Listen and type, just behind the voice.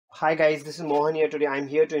Hi guys, this is Mohan here. Today I'm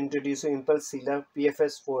here to introduce you Impulse Sealer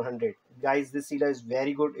PFS 400. Guys, this sealer is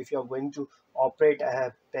very good. If you're going to operate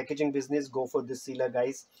a packaging business, go for this sealer,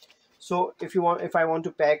 guys. So if I want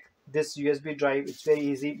to pack this USB drive, it's very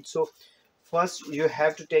easy. So first you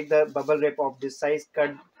have to take the bubble wrap of this size,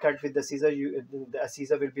 cut with the scissor. The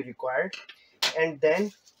scissor will be required, and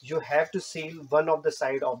then you have to seal one of the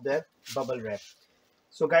side of the bubble wrap.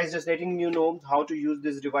 So guys, just letting you know how to use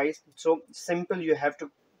this device. So simple, you have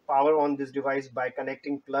to power on this device by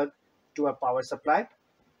connecting plug to a power supply.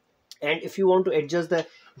 And if you want to adjust the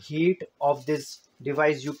heat of this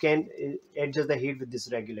device, you can adjust the heat with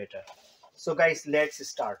this regulator. So guys, let's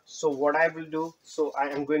start. So what I will do, so I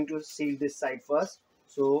am going to seal this side first.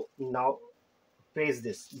 So now press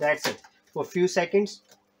this, that's it, for a few seconds.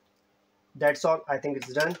 That's all. I think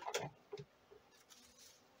it's done.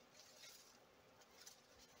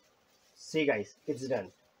 See guys, it's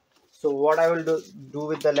done. So what I will do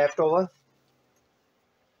with the leftover,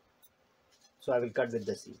 so I will cut with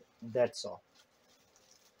the seal. That's all.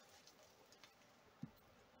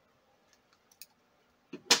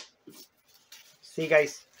 See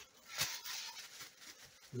guys,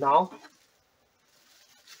 now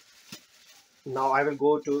I will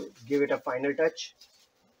go to give it a final touch,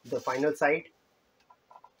 the final side.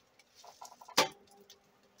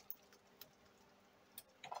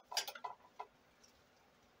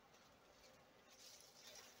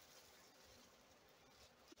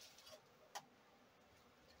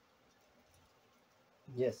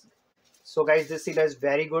 Yes. So guys, this sealer is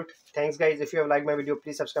very good. Thanks guys. If you have liked my video,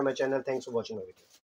 please subscribe my channel. Thanks for watching my video.